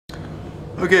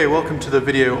Okay, welcome to the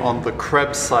video on the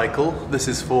Krebs cycle. This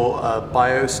is for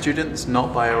bio students,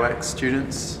 not BioX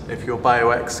students. If you're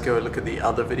BioX, go look at the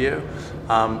other video.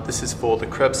 This is for the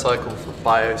Krebs cycle for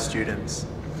bio students.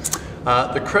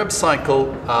 The Krebs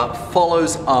cycle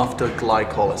follows after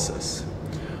glycolysis.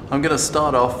 I'm going to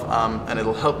start off, and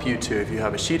it'll help you too if you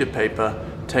have a sheet of paper,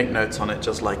 take notes on it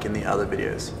just like in the other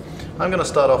videos. I'm going to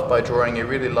start off by drawing a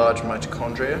really large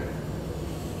mitochondria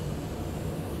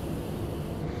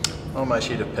on my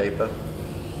sheet of paper,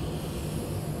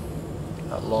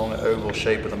 that long oval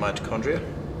shape of the mitochondria.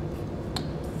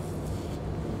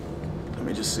 Let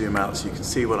me just zoom out so you can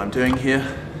see what I'm doing here.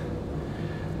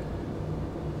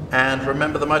 And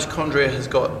remember, the mitochondria has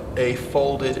got a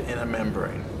folded inner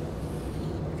membrane.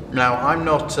 Now, I'm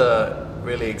not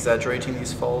really exaggerating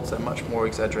these folds, they're much more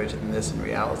exaggerated than this in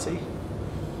reality,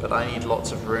 but I need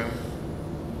lots of room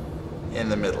in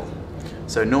the middle.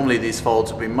 So normally these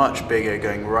folds would be much bigger,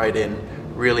 going right in,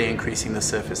 really increasing the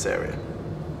surface area.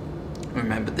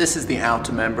 Remember, this is the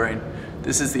outer membrane,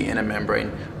 this is the inner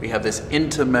membrane. We have this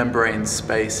intermembrane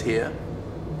space here.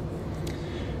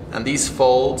 And these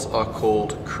folds are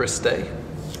called cristae.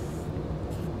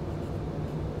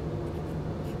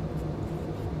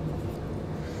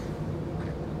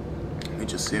 Let me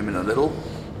just zoom in a little.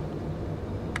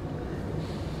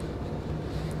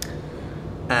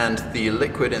 And the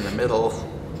liquid in the middle,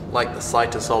 like the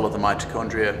cytosol of the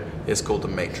mitochondria, is called the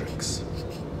matrix.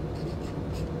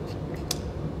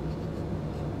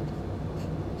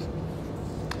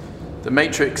 The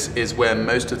matrix is where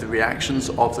most of the reactions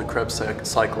of the Krebs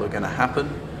cycle are going to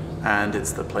happen, and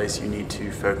it's the place you need to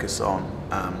focus on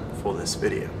for this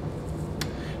video.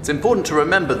 It's important to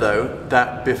remember, though,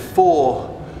 that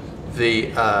before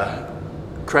the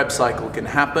Krebs cycle can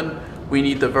happen, we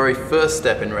need the very first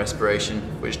step in respiration,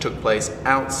 which took place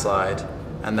outside,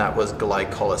 and that was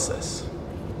glycolysis.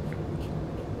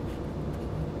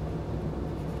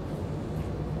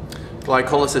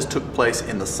 Glycolysis took place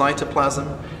in the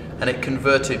cytoplasm, and it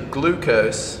converted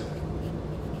glucose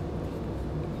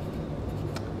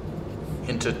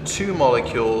into 2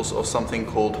 molecules of something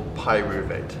called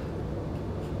pyruvate.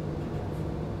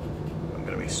 I'm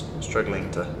going to be struggling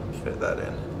to fit that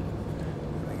in. There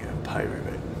we go,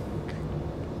 pyruvate.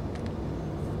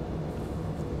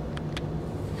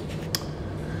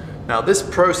 Now, this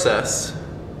process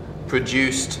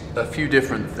produced a few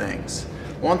different things.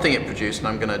 One thing it produced, and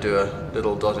I'm going to do a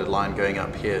little dotted line going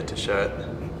up here to show it,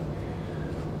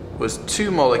 was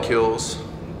 2 molecules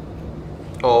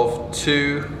of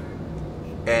 2-NADH.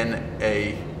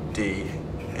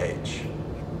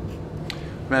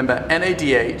 Remember,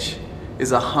 NADH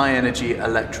is a high energy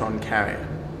electron carrier.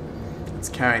 It's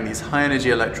carrying these high energy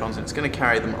electrons, and it's going to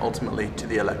carry them ultimately to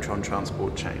the electron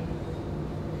transport chain.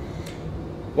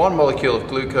 1 molecule of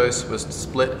glucose was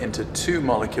split into 2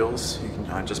 molecules,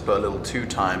 I just put a little 2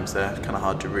 times there, kind of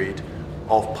hard to read,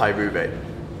 of pyruvate.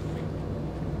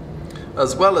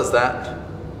 As well as that,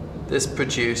 this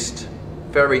produced,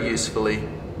 very usefully,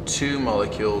 2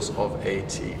 molecules of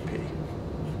ATP.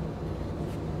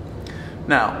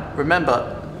 Now,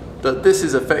 remember that this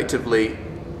is effectively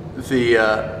the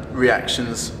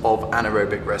reactions of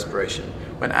anaerobic respiration.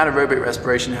 When anaerobic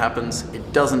respiration happens,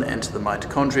 it doesn't enter the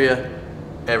mitochondria.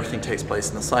 Everything takes place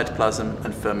in the cytoplasm,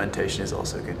 and fermentation is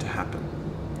also going to happen.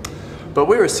 But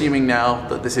we're assuming now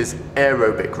that this is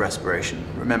aerobic respiration.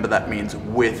 Remember, that means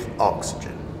with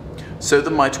oxygen. So the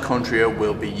mitochondria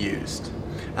will be used.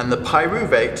 And the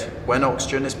pyruvate, when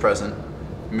oxygen is present,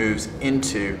 moves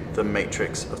into the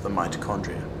matrix of the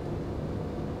mitochondria.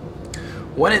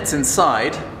 When it's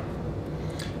inside,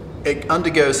 it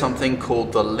undergoes something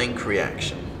called the link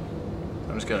reaction.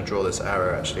 I'm just going to draw this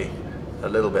arrow actually a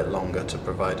little bit longer to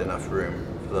provide enough room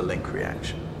for the link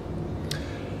reaction.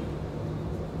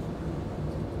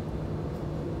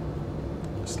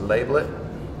 Just label it.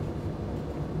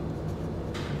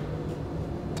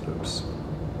 Oops.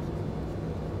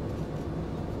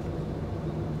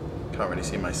 Can't really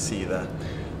see my C there.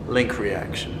 Link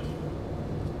reaction.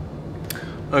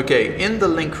 Okay, in the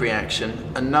link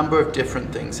reaction, a number of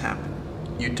different things happen.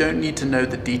 You don't need to know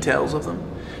the details of them,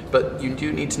 but you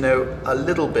do need to know a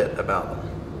little bit about them.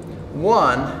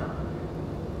 One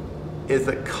is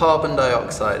that carbon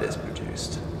dioxide is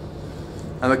produced.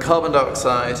 And the carbon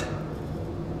dioxide,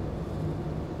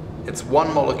 it's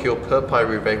 1 molecule per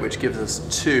pyruvate, which gives us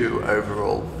 2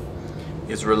 overall,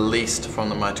 is released from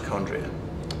the mitochondria.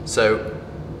 So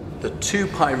the 2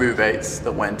 pyruvates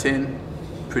that went in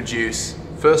produce,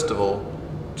 first of all,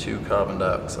 2 carbon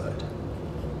dioxide.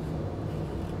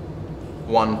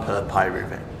 1 per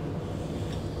pyruvate.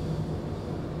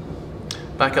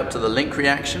 Back up to the link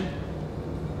reaction.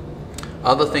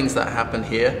 Other things that happen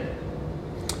here,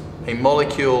 two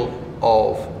molecules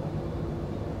of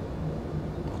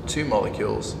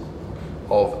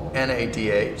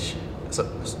NADH,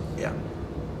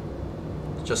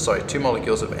 two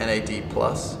molecules of NAD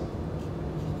plus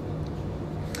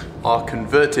are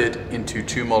converted into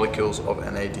 2 molecules of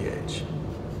NADH.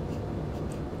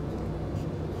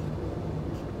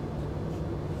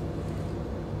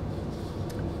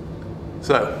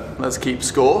 So let's keep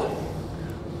score.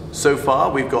 So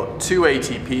far we've got 2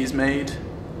 ATPs made,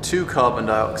 2 carbon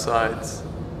dioxides,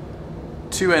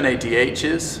 2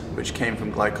 NADHs, which came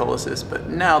from glycolysis, but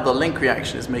now the link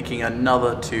reaction is making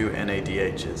another 2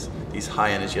 NADHs, these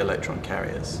high energy electron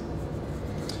carriers.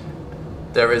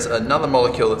 There is another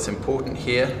molecule that's important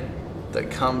here that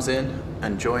comes in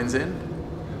and joins in.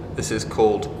 This is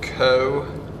called CoA.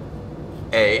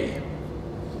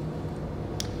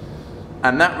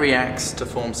 And that reacts to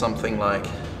form something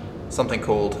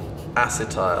called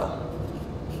acetyl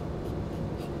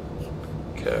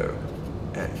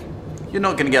CoA. You're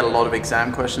not going to get a lot of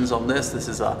exam questions on this. This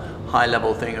is a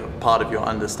high-level thing, part of your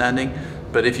understanding.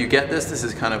 But if you get this, this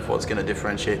is kind of what's going to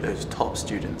differentiate those top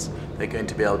students. They're going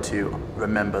to be able to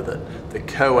remember that the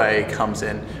CoA comes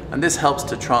in, and this helps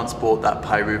to transport that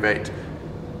pyruvate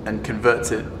and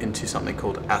converts it into something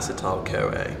called acetyl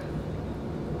CoA.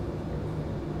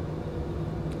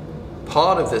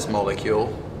 Part of this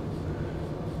molecule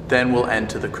then will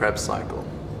enter the Krebs cycle.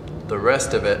 The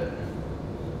rest of it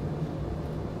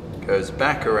goes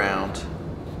back around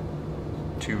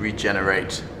to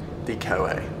regenerate the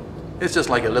CoA. It's just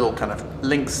like a little kind of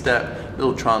link step,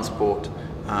 little transport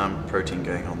protein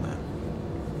going on there.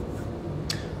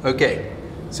 Okay,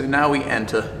 so now we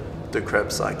enter the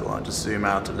Krebs cycle. I'll just zoom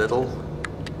out a little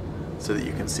so that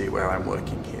you can see where I'm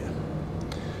working here.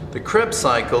 The Krebs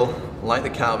cycle, like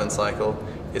the Calvin cycle,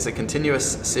 is a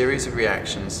continuous series of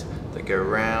reactions that go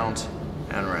round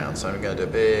and round. So I'm going to do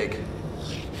a big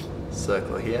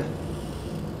circle here.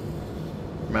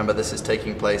 Remember, this is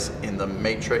taking place in the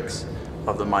matrix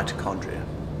of the mitochondria.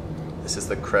 This is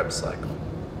the Kreb cycle,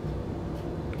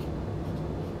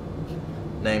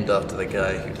 named after the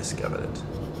guy who discovered it.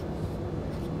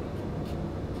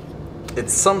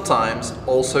 It's sometimes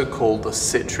also called the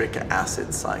citric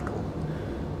acid cycle,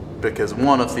 because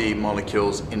one of the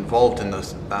molecules involved in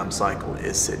this cycle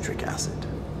is citric acid.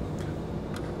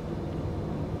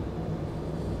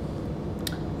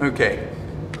 Okay,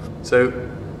 so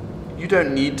you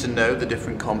don't need to know the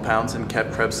different compounds in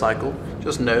Krebs cycle.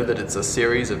 Just know that it's a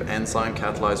series of enzyme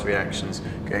catalyzed reactions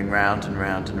going round and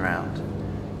round and round.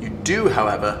 You do,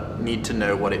 however, need to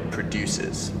know what it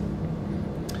produces.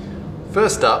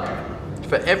 First up,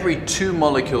 for every 2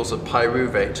 molecules of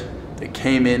pyruvate that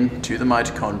came in to the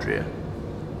mitochondria,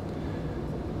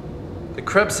 the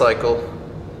Krebs cycle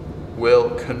will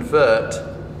convert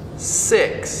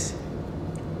 6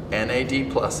 NAD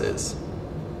pluses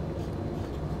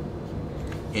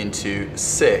into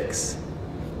 6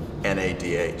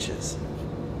 NADHs.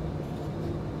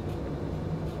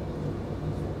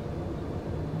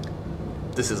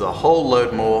 This is a whole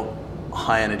load more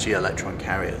high energy electron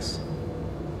carriers.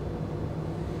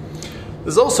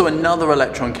 There's also another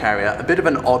electron carrier, a bit of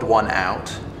an odd one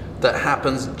out, that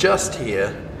happens just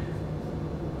here.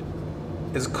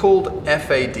 It's called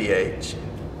FADH2,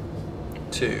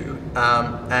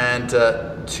 and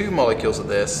 2 molecules of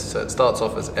this, so it starts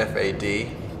off as FAD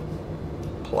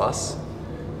plus,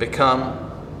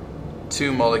 become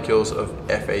 2 molecules of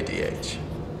FADH2.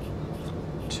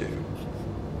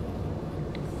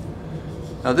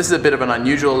 Now this is a bit of an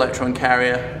unusual electron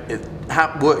carrier. It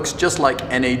works just like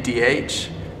NADH,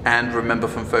 and remember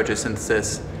from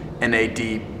photosynthesis,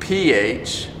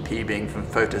 NADPH, P being from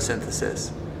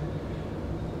photosynthesis.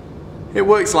 It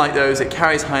works like those, it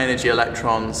carries high energy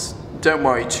electrons. Don't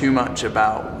worry too much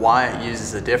about why it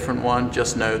uses a different one,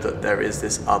 just know that there is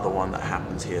this other one that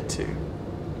happens here too.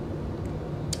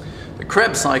 The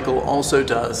Kreb cycle also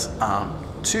does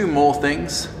 2 more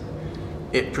things.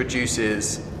 It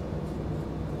produces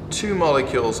 2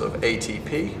 molecules of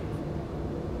ATP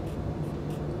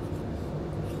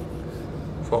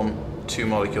from 2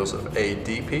 molecules of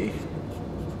ADP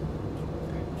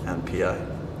and PI.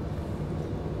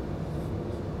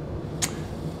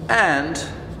 And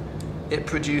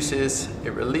it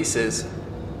releases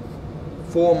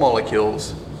 4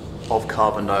 molecules of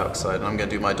carbon dioxide. And I'm going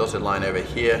to do my dotted line over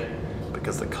here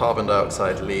because the carbon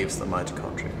dioxide leaves the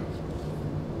mitochondria.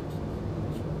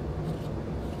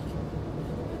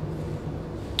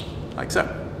 Like so.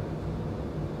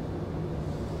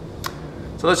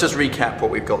 So let's just recap what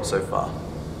we've got so far.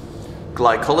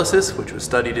 Glycolysis, which was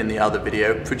studied in the other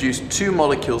video, produced 2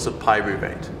 molecules of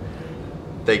pyruvate.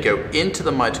 They go into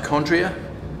the mitochondria,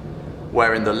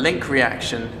 where in the link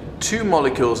reaction, 2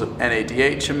 molecules of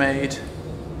NADH are made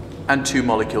and 2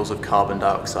 molecules of carbon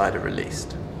dioxide are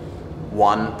released,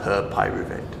 1 per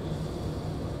pyruvate.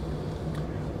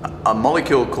 A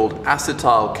molecule called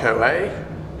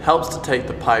acetyl-CoA helps to take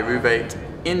the pyruvate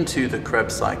into the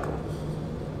Krebs cycle,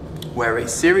 where a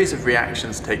series of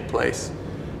reactions take place,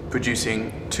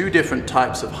 producing 2 different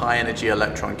types of high-energy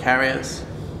electron carriers,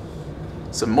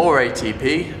 some more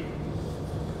ATP,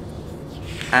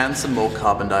 and some more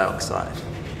carbon dioxide.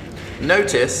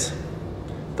 Notice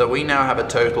that we now have a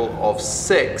total of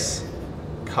 6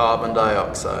 carbon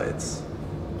dioxides.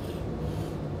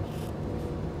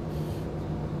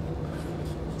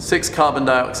 6 carbon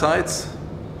dioxides.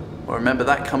 Well, remember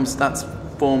that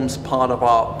forms part of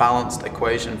our balanced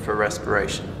equation for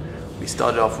respiration. We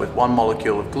started off with 1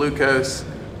 molecule of glucose.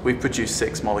 We've produced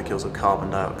 6 molecules of carbon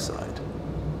dioxide.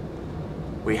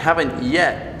 We haven't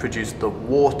yet produced the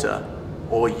water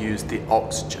or used the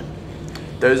oxygen.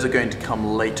 Those are going to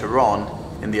come later on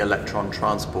in the electron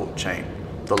transport chain,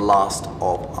 the last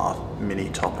of our mini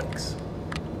topics.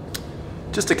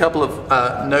 Just a couple of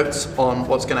notes on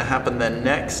what's going to happen then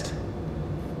next.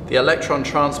 The electron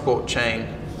transport chain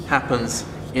happens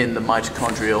in the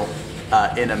mitochondrial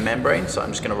inner membrane, so I'm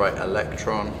just going to write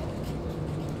electron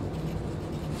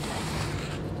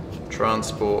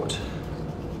transport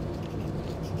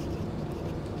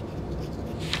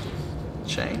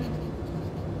chain,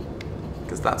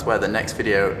 because that's where the next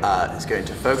video is going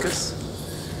to focus.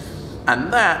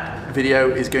 And that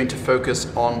video is going to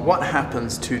focus on what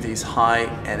happens to these high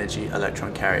energy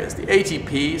electron carriers. The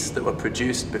ATPs that were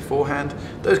produced beforehand,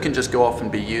 those can just go off and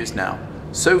be used now.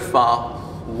 So far,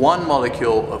 1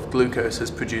 molecule of glucose has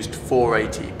produced 4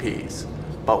 ATPs,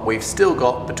 but we've still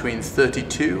got between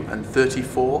 32 and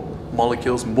 34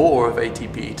 molecules more of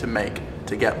ATP to make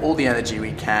to get all the energy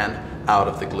we can out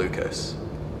of the glucose.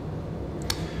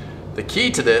 The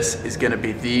key to this is going to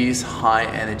be these high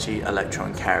energy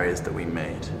electron carriers that we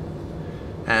made.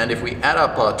 And if we add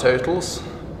up our totals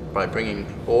by bringing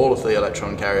all of the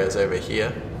electron carriers over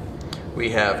here,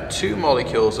 we have 2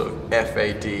 molecules of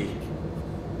FADH2,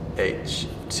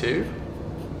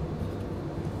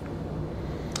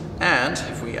 and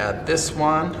if we add this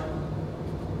one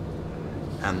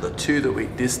and the 2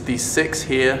 that these 6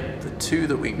 here, the 2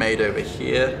 that we made over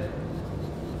here,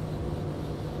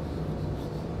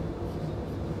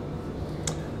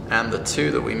 and the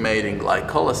 2 that we made in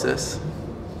glycolysis,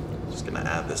 just going to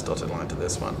add this dotted line to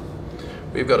this one,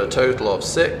 we've got a total of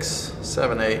 6,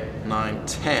 7, 8, 9,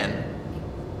 10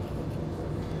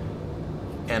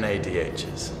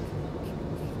 NADHs.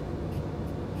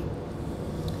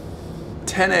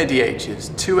 10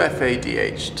 ADHs, 2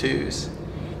 FADH2s.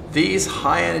 These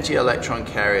high energy electron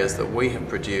carriers that we have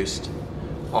produced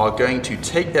are going to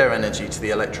take their energy to the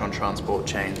electron transport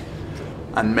chain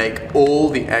and make all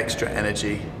the extra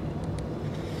energy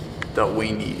that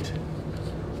we need.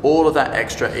 All of that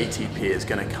extra ATP is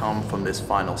going to come from this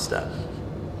final step.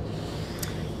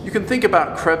 You can think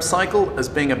about Krebs cycle as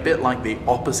being a bit like the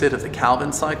opposite of the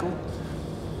Calvin cycle,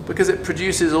 because it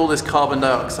produces all this carbon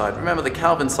dioxide. Remember, the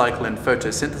Calvin cycle in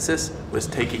photosynthesis was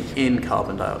taking in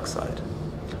carbon dioxide.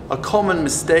 A common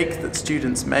mistake that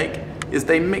students make is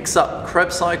they mix up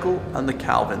Krebs cycle and the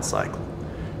Calvin cycle.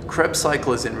 Krebs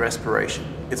cycle is in respiration.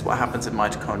 It's what happens in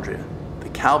mitochondria. The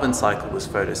Calvin cycle was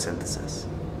photosynthesis.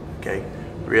 Okay?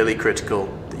 Really critical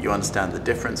that you understand the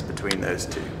difference between those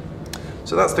two.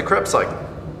 So that's the Krebs cycle.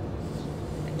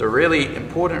 The really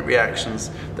important reactions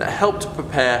that help to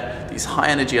prepare these high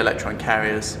energy electron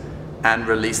carriers and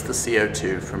release the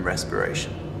CO2 from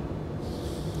respiration.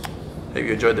 Hope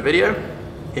you enjoyed the video.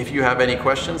 If you have any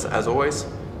questions, as always,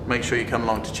 make sure you come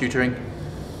along to tutoring.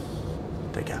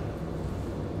 Take care.